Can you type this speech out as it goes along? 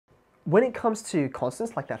when it comes to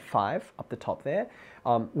constants like that 5 up the top there,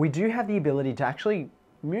 we do have the ability to actually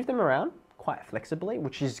move them around quite flexibly,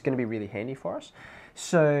 which is going to be really handy for us.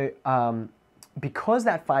 So because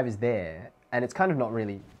that 5 is there, and it's kind of not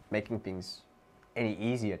really making things any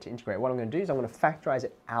easier to integrate, what I'm going to do is I'm going to factorize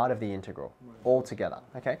it out of the integral altogether.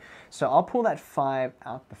 Okay, so I'll pull that 5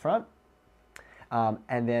 out the front,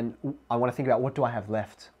 and then I want to think about what do I have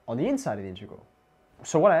left on the inside of the integral.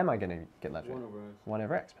 So what am I going to get left with? 1 over x. 1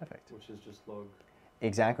 over x, perfect. Which is just log.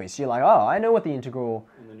 Exactly. So you're like, oh, I know what the integral...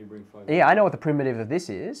 And then you bring 5. Yeah, I know what the primitive of this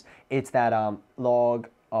is. It's that log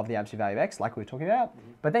of the absolute value of x, like we were talking about.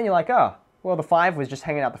 But then you're like, oh, well, the 5 was just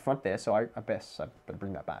hanging out the front there, so I better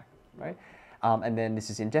bring that back, right? And then this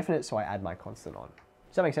is indefinite, so I add my constant on.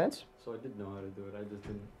 Does that make sense? So I did know how to do it, I just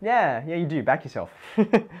didn't. Yeah, you do. Back yourself.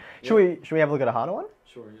 Should we have a look at a harder one?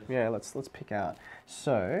 Sure, yes. Yeah, let's pick out.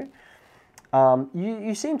 So,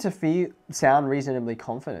 you seem to sound reasonably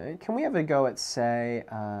confident. Can we have a go at, say,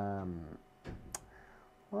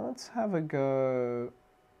 let's have a go.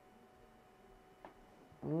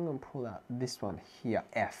 I'm going to pull out this one here,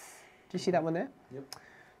 F. Do you see that one there? Yep.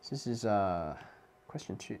 So this is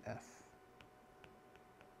question 2F.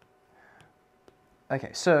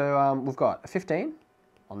 Okay, so we've got a 15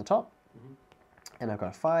 on the top, and I've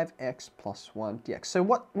got a 5x plus 1 dx. So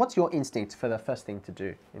what's your instinct for the first thing to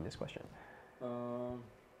do in this question?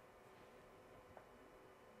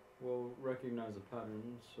 Well, recognize a pattern,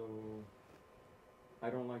 so I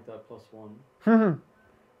don't like that plus 1.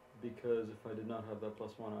 Because if I did not have that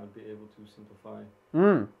plus 1, I'd be able to simplify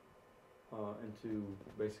into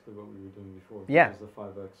basically what we were doing before. Yeah. Which is the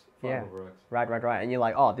 5x, 5 over x. Right. And you're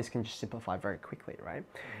like, oh, this can just simplify very quickly, right?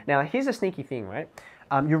 Now, here's a sneaky thing, right?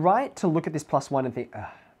 You're right to look at this plus 1 and think, a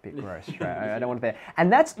bit gross, right? I don't want it there.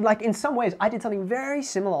 And that's like, in some ways, I did something very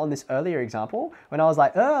similar on this earlier example when I was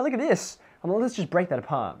like, oh, look at this. I'm like, let's just break that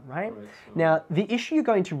apart, right? So Now, the issue you're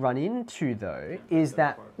going to run into, though, is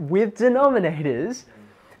that with denominators,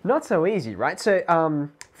 not so easy, right? So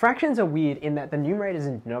fractions are weird in that the numerators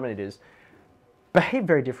and denominators behave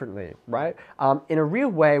very differently, right? In a real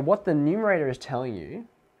way, what the numerator is telling you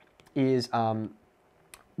is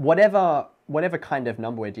whatever kind of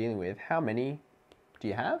number we're dealing with, how many do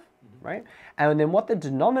you have, right? And then what the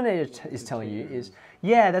denominator is telling you is,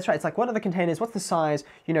 yeah, that's right. It's like, what are the containers? What's the size?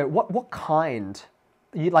 You know, what kind?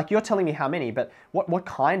 You're telling me how many, but what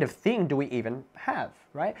kind of thing do we even have,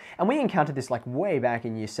 right? And we encountered this like way back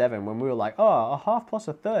in year 7 when we were like, oh, a half plus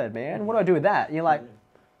a third, man. What do I do with that? And you're like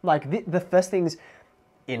the first thing's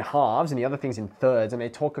in halves and the other thing's in thirds, and they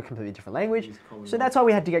talk a completely different language. So that's why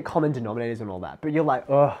we had to get common denominators and all that. But you're like,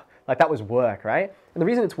 oh, like that was work, right? And the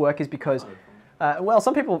reason it's work is because, well,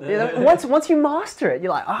 some people, you know, once you master it,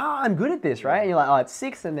 you're like, I'm good at this, right? And you're like, oh, it's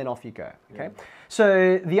 6, and then off you go, okay?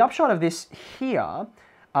 So the upshot of this here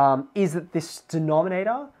is that this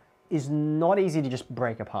denominator is not easy to just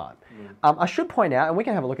break apart. I should point out, and we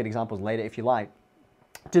can have a look at examples later if you like,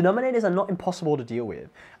 denominators are not impossible to deal with,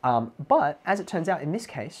 but as it turns out in this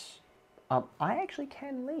case, I actually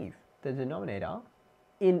can leave the denominator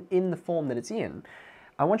in the form that it's in.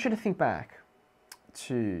 I want you to think back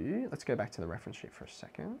to, let's go back to the reference sheet for a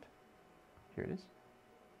second. Here it is.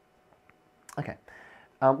 Okay,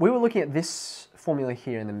 we were looking at this formula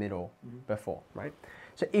here in the middle before, right?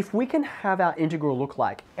 So if we can have our integral look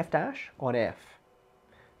like f dash on f,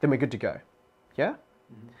 then we're good to go, yeah?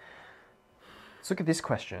 Let's look at this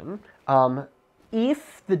question.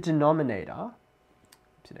 If the denominator,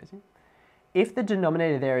 if the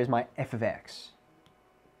denominator there is my f of x,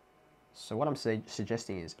 so what I'm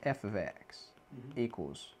suggesting is f of x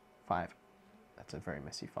equals 5. That's a very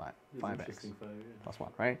messy 5. 5x plus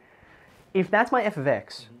 1, right? If that's my f of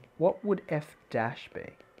x, what would f dash be?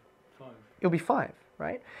 5. It'll be 5,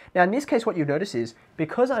 right? Now in this case, what you notice is,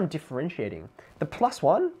 because I'm differentiating, the plus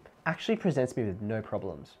 1 actually presents me with no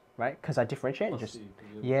problems, right? Because I differentiate and just,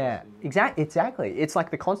 yeah, exactly. It's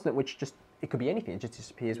like the constant, which just, it could be anything. It just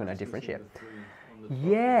disappears when I differentiate.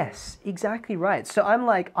 Yes, exactly right. So I'm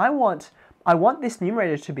like, I want this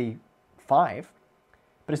numerator to be 5,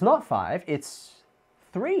 but it's not 5, it's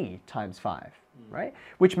 3 times 5, right?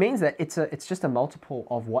 Which means that it's just a multiple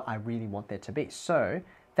of what I really want there to be. So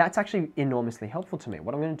that's actually enormously helpful to me.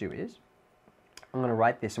 What I'm going to do is, I'm going to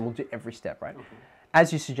write this, and we'll do every step, right? Okay.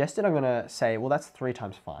 As you suggested, I'm going to say, well, that's 3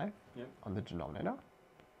 times 5 on the denominator.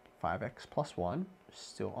 5x plus 1,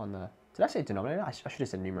 still on the, did I say denominator? I should have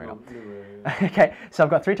said numerator. No, okay, so I've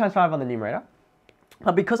got 3 times 5 on the numerator.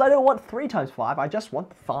 But because I don't want 3 times 5, I just want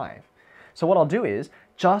the 5. So what I'll do is,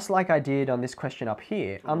 just like I did on this question up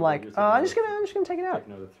here, I'm like, I'm just gonna take it out. Take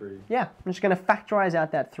another 3. Yeah, I'm just gonna factorize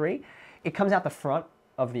out that 3. It comes out the front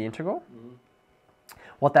of the integral.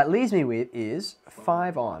 What that leaves me with is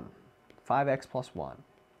 5 on, 5x plus 1.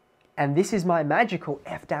 And this is my magical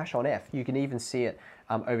f dash on f. You can even see it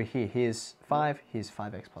over here. Here's 5, here's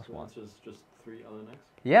 5x plus So 1. it's just 3 ln x?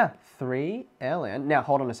 Yeah, 3 ln. Now,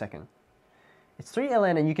 hold on a second. It's 3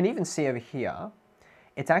 ln, and you can even see over here,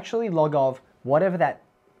 it's actually log of whatever that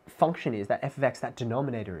function is, that f of x, that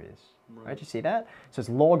denominator is. Right, you see that? So it's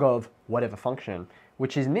log of whatever function,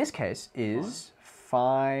 which in this case is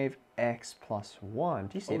 5x plus 1.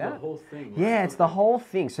 Do you see that? The whole thing. Right? Yeah, it's the whole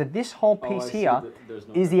thing. So this whole piece here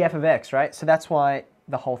is the f of x, right? So that's why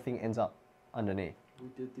the whole thing ends up underneath. We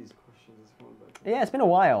did these questions. It's going back. Yeah, it's been a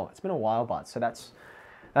while. It's been a while, but so that's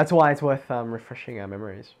why it's worth refreshing our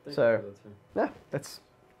memories. Thank So you for that, too. yeah, that's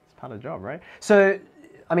part of the job, right? So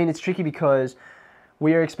I mean, it's tricky because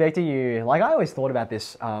we are expecting you. Like I always thought about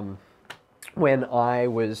this when I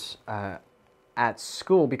was at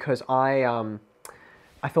school, because I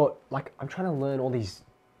thought, like, I'm trying to learn all these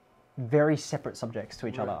very separate subjects to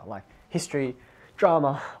each other, like history,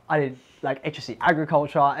 drama. I did like HSC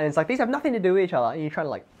agriculture, and it's like these have nothing to do with each other, and you try to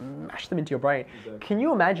like mash them into your brain. Exactly. Can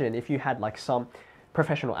you imagine if you had like some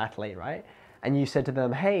professional athlete, right, and you said to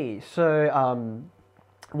them, hey, so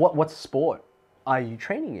what sport are you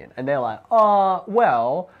training in? And they're like, oh,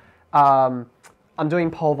 well, I'm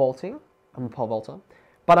doing pole vaulting. I'm a pole vaulter.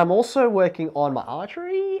 But I'm also working on my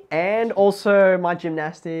archery and also my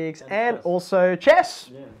gymnastics and also chess.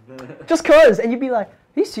 Yeah. Just cause. And you'd be like,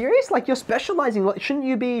 are you serious? Like, you're specializing. Shouldn't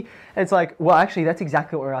you be? And it's like, well, actually, that's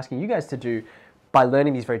exactly what we're asking you guys to do by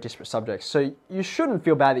learning these very disparate subjects. So you shouldn't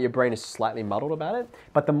feel bad that your brain is slightly muddled about it.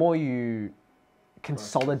 But the more you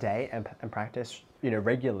consolidate and practice,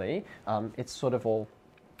 regularly, it sort of all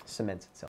cements itself.